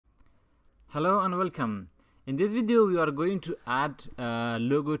Hello and welcome. In this video we are going to add a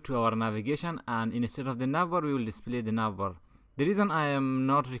logo to our navigation, and instead of the navbar we will display the navbar. The reason I am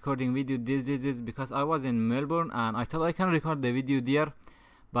not recording video these days is because I was in Melbourne and I thought I can record the video there,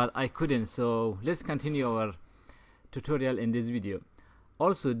 but I couldn't. So let's continue our tutorial in this video.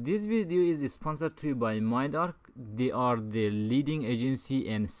 Also, this video is sponsored to you by MindArc. They are the leading agency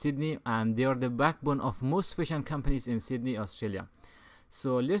in Sydney and they are the backbone of most fashion companies in Sydney, Australia.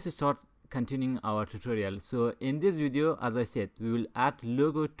 So let's start continuing our tutorial. So in this video, as I said, we will add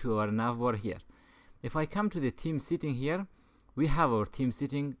logo to our navbar here. If I come to the theme setting here, we have our theme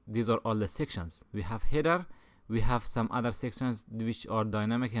setting. These are all the sections. We have header, we have some other sections which are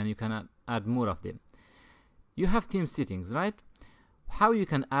dynamic and you can add more of them. You have theme settings, right? How you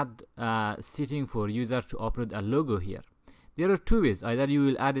can add a setting for user to upload a logo here? There are two ways. Either you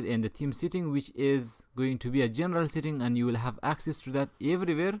will add it in the theme setting, which is going to be a general setting and you will have access to that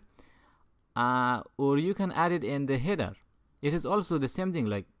everywhere, or you can add it in the header. It is also the same thing.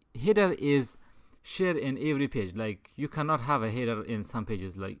 Like header is shared in every page. Like you cannot have a header in some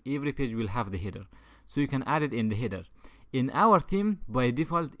pages. Like every page will have the header, so you can add it in the header. In our theme, by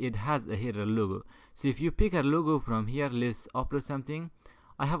default, it has a header logo. So if you pick a logo from here, let's upload something.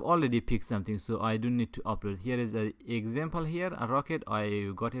 I have already picked something, so I don't need to upload. Here is an example here, a rocket.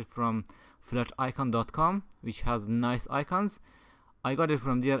 I got it from flaticon.com, which has nice icons. I got it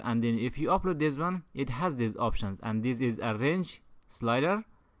from there, and then if you upload this one, it has these options, and this is a range slider.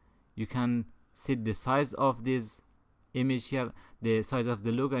 You can set the size of this image here, the size of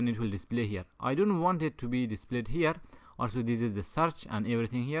the logo, and it will display here. I don't want it to be displayed here. Also, this is the search and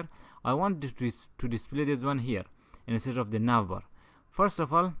everything here. I want it to display this one here instead of the navbar. First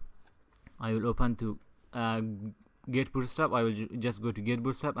of all, I will open to get Bootstrap. I will just go to get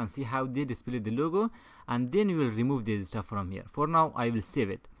Bootstrap and see how they display the logo, and then we will remove this stuff from here. For now, I will save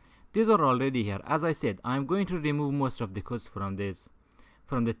it. These are already here. As I said, I'm going to remove most of the codes from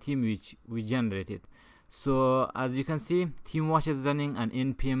the theme which we generated. So as you can see, theme wash is running and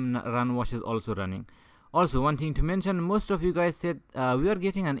npm run wash is also running. Also, one thing to mention, most of you guys said we are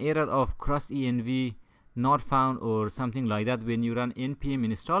getting an error of cross env not found or something like that when you run npm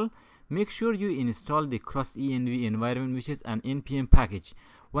install. Make sure you install the cross env environment, which is an npm package.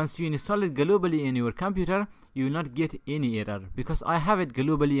 Once you install it globally in your computer, you will not get any error. Because I have it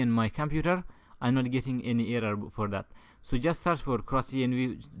globally in my computer, I'm not getting any error for that. So just search for cross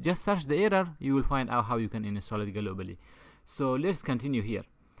env, just search the error, you will find out how you can install it globally. So let's continue here.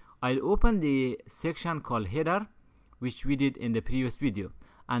 I'll open the section called header, which we did in the previous video,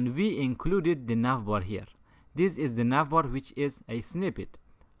 and we included the navbar here. This is the navbar, which is a snippet.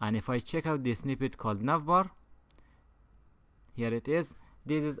 And if I check out the snippet called navbar, here it is.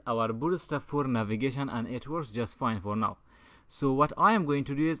 This is our Bootstrap for navigation and it works just fine for now. So what I am going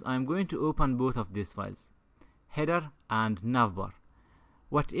to do is I'm going to open both of these files, header and navbar.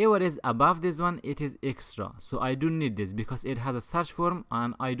 Whatever is above this one, it is extra, so I don't need this because it has a search form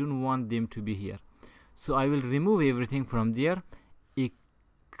and I don't want them to be here. So I will remove everything from there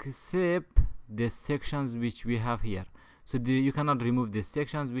except the sections which we have here. So you cannot remove these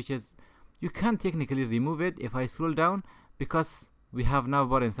sections, which is, you can technically remove it. If I scroll down, because we have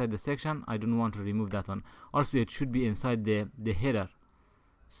navbar inside the section, I don't want to remove that one. Also, it should be inside the header.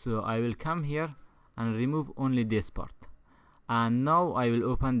 So I will come here and remove only this part. And now I will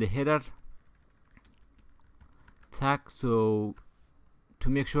open the header tag, so to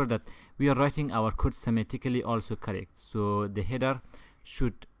make sure that we are writing our code semantically also correct. So the header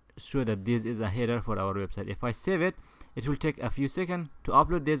should show that this is a header for our website. If I save it, it will take a few seconds to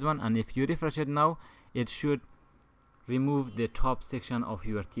upload this one, and if you refresh it now, it should remove the top section of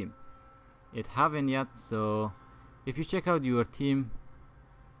your theme. It haven't yet, so if you check out your theme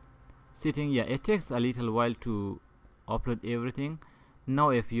setting, yeah, it takes a little while to upload everything.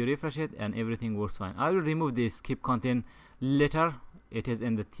 Now if you refresh it, and everything works fine. I will remove the skip content later. It is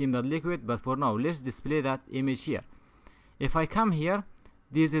in the theme.liquid, but for now let's display that image here. If I come here,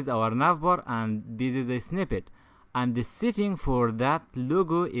 this is our navbar and this is a snippet, and the setting for that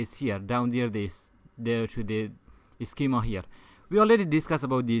logo is here down there, to the schema here. We already discussed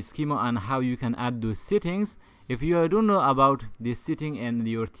about the schema and how you can add those settings. If you don't know about this setting in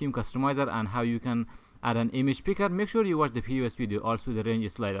your theme customizer and how you can add an image picker, make sure you watch the previous video, also the range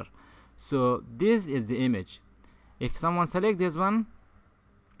slider. So this is the image. If someone select this one,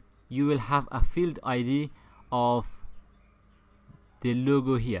 you will have a field ID of the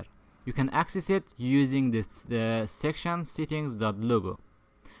logo here. You can access it using the section settings.logo.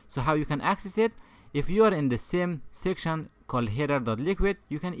 So how you can access it? If you are in the same section called header.liquid,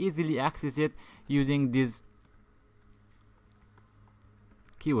 you can easily access it using this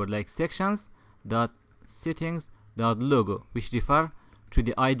keyword like sections dot settings dot logo, which refer to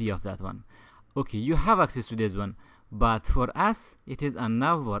the ID of that one. Okay, you have access to this one, but for us it is a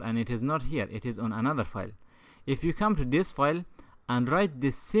navbar and it is not here, it is on another file. If you come to this file and write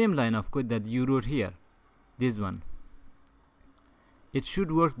the same line of code that you wrote here, this one, it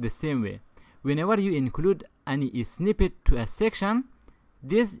should work the same way. Whenever you include any snippet to a section,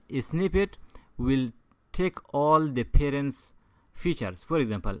 this snippet will take all the parents features. For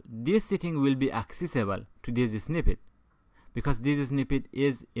example, this setting will be accessible to this snippet because this snippet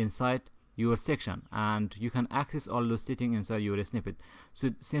is inside your section and you can access all those settings inside your snippet. So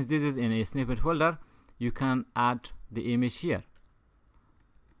since this is in a snippet folder, you can add the image here.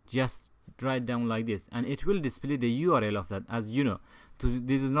 Just write down like this and it will display the URL of that, as you know. So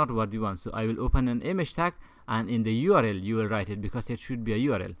this is not what we want, so I will open an image tag and in the URL you will write it because it should be a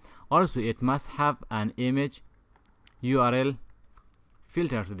URL. Also it must have an image URL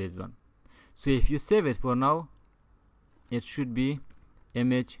filter to this one. So if you save it for now, it should be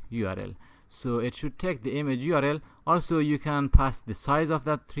image URL. So it should take the image URL. Also you can pass the size of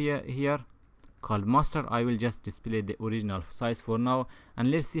that tree here called master. I will just display the original size for now and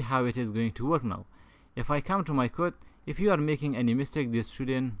let's see how it is going to work now. If I come to my code, if you are making any mistake, this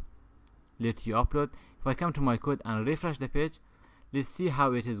shouldn't let you upload. If I come to my code and refresh the page, let's see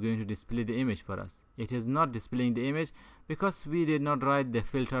how it is going to display the image for us. It is not displaying the image because we did not write the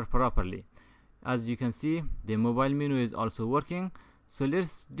filter properly. As you can see, the mobile menu is also working. So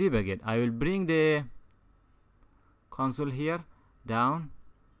let's debug it. I will bring the console here down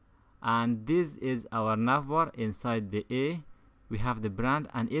and this is our navbar. Inside the A we have the brand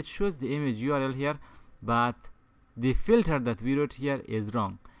and it shows the image URL here, but the filter that we wrote here is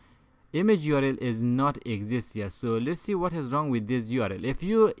wrong. Image URL is not exist here. So let's see what is wrong with this URL. If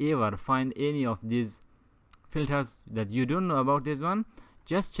you ever find any of these filters that you don't know about this one,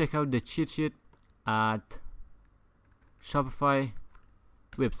 just check out the cheat sheet at Shopify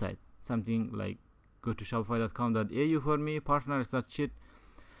website, something like go to shopify.com.au for me, partner search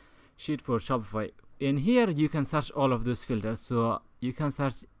sheet for Shopify. In here you can search all of those filters. So you can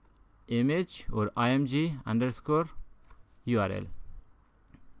search image or img underscore URL.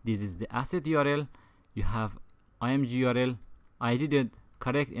 This is the asset URL. You have img URL. I did it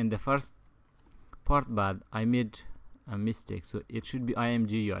correct in the first part, but I made a mistake, so it should be img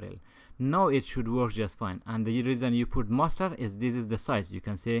URL. Now it should work just fine, and the reason you put master is this is the size. You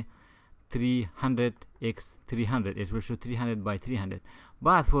can say 300 x 300. It will show 300 by 300,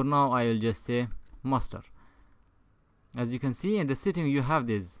 but for now I will just say master. As you can see in the setting, you have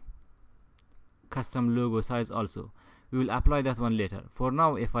this custom logo size also. We will apply that one later. For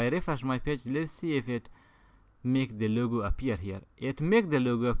now, if I refresh my page, let's see if it make the logo appear here. It make the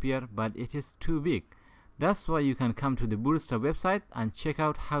logo appear, but it is too big. That's why you can come to the Bootstrap website and check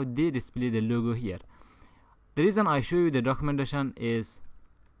out how they display the logo here. The reason I show you the documentation is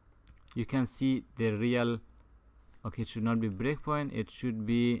you can see the real, okay, it should not be breakpoint, it should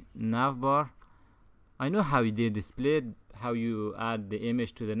be navbar. I know how they display, how you add the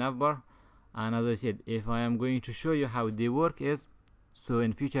image to the navbar, and as I said, if I am going to show you how they work is, so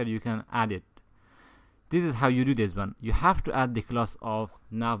in future you can add it. This is how you do this one. You have to add the class of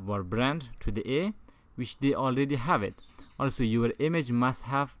navbar brand to the A, which they already have it. Also your image must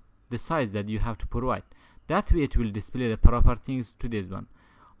have the size that you have to provide. That way it will display the proper things to this one.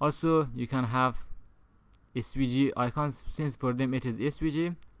 Also you can have SVG icons. Since for them it is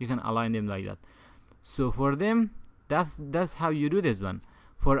SVG, you can align them like that. So for them, that's how you do this one.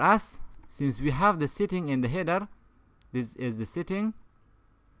 For us, since we have the setting in the header, this is the setting,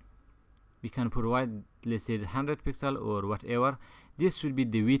 we can provide, let's say 100 pixel or whatever. This should be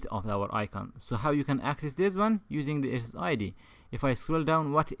the width of our icon. So how you can access this one? Using the SSID. If I scroll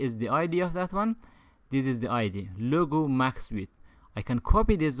down, what is the ID of that one? This is the ID, logo max width. I can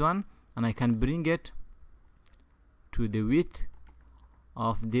copy this one and I can bring it to the width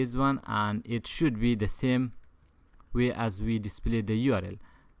of this one, and it should be the same way as we display the URL.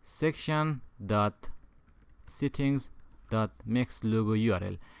 Section dot settings dot max logo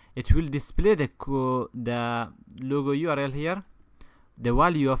URL. It will display the logo URL here, the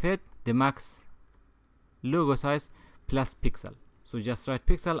value of it, the max logo size plus pixel. So just write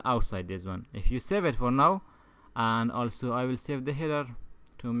pixel outside this one. If you save it for now, and also I will save the header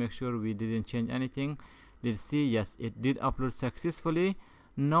to make sure we didn't change anything. Let's see, yes, it did upload successfully.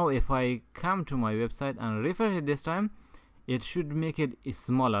 Now if I come to my website and refresh it this time, it should make it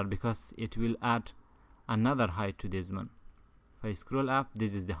smaller because it will add another height to this one. If I scroll up,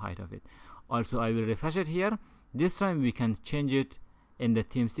 this is the height of it. Also I will refresh it here. This time we can change it in the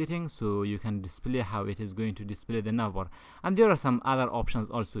theme settings, so you can display how it is going to display the navbar. And there are some other options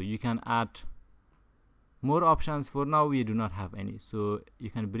also. You can add more options. For now we do not have any, so you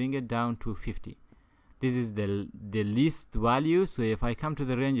can bring it down to 50. This is the least value. So if I come to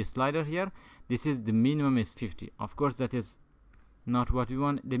the range slider here, this is the minimum is 50. Of course that is not what we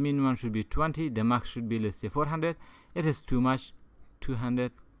want. The minimum should be 20, the max should be, let's say, 400. It is too much.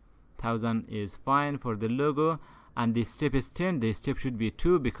 200,000 is fine for the logo. And the step is 10. The step should be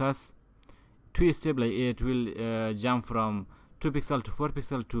 2, because 2 step, like it will jump from 2 pixel to 4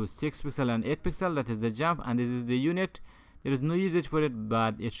 pixel to 6 pixel and 8 pixel. That is the jump, and this is the unit. There is no usage for it,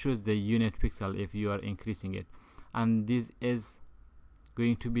 but it shows the unit pixel if you are increasing it. And this is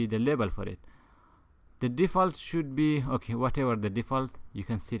going to be the label for it. The default should be okay, whatever the default, you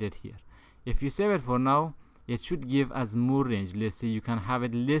can set it here. If you save it for now, it should give us more range. Let's say you can have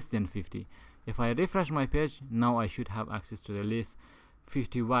it less than 50. If I refresh my page, now I should have access to the less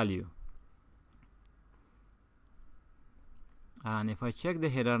 50 value. And if I check the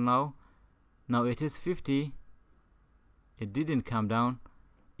header now it is 50. It didn't come down.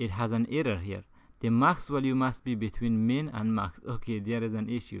 It has an error here. The max value must be between min and max. Okay, there is an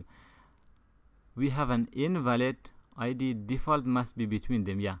issue. We have an invalid ID. Default must be between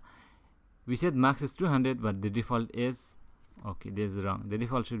them. Yeah, we said max is 200, but the default is, okay, this is wrong. The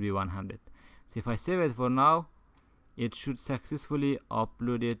default should be 100. So if I save it for now, it should successfully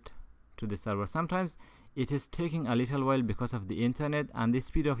upload it to the server. Sometimes it is taking a little while because of the internet and the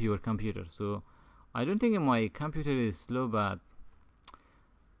speed of your computer. So I don't think my computer is slow, but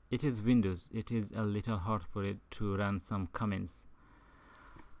it is Windows. It is a little hard for it to run some commands.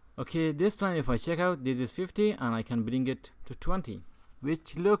 Okay, this time if I check out, this is 50 and I can bring it to 20,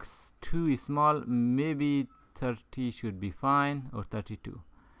 which looks too small. Maybe 30 should be fine, or 32.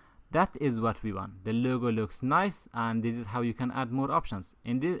 That is what we want. The logo looks nice, and this is how you can add more options.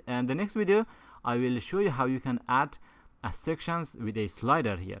 In the next video, I will show you how you can add a sections with a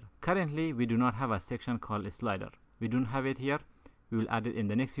slider here. Currently we do not have a section called a slider. We don't have it here. We will add it in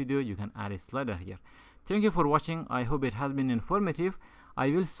the next video. You can add a slider here. Thank you for watching. I hope it has been informative.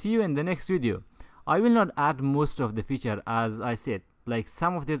 I will see you in the next video. I will not add most of the feature, as I said. Like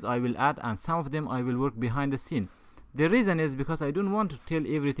some of this I will add, and some of them I will work behind the scene. The reason is because I don't want to tell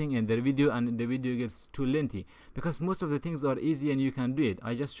everything in the video and the video gets too lengthy, because most of the things are easy and you can do it.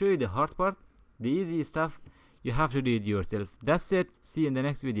 I just show you the hard part. The easy stuff, you have to do it yourself. That's it. See you in the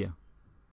next video.